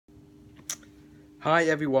Hi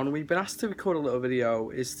everyone, we've been asked to record a little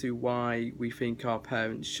video as to why we think our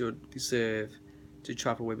parents should deserve to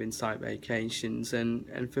travel with Insight Vacations, and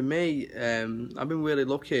for me, I've been really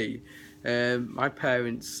lucky. My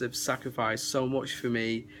parents have sacrificed so much for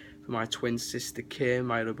me, for my twin sister Kim,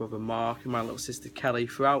 my little brother Mark, and my little sister Kelly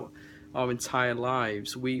throughout our entire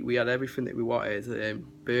lives. We had everything that we wanted,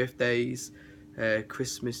 birthdays,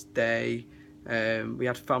 Christmas Day, we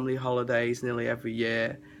had family holidays nearly every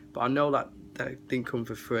year, but I know that didn't come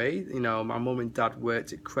for free. You know, my mum and dad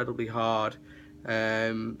worked incredibly hard,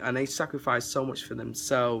 and they sacrificed so much for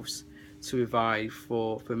themselves to provide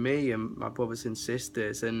for me and my brothers and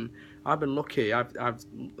sisters. And I've been lucky. I've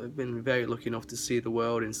been very lucky enough to see the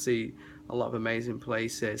world and see a lot of amazing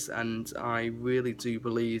places. And I really do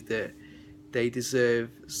believe that they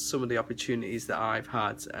deserve some of the opportunities that I've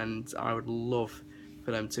had, and I would love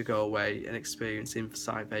for them to go away and experience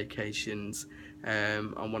Insight Vacations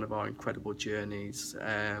on one of our incredible journeys.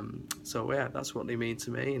 So yeah, that's what they mean to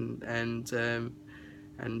me, and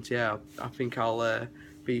yeah, I think I'll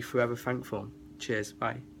be forever thankful. Cheers,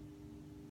 bye.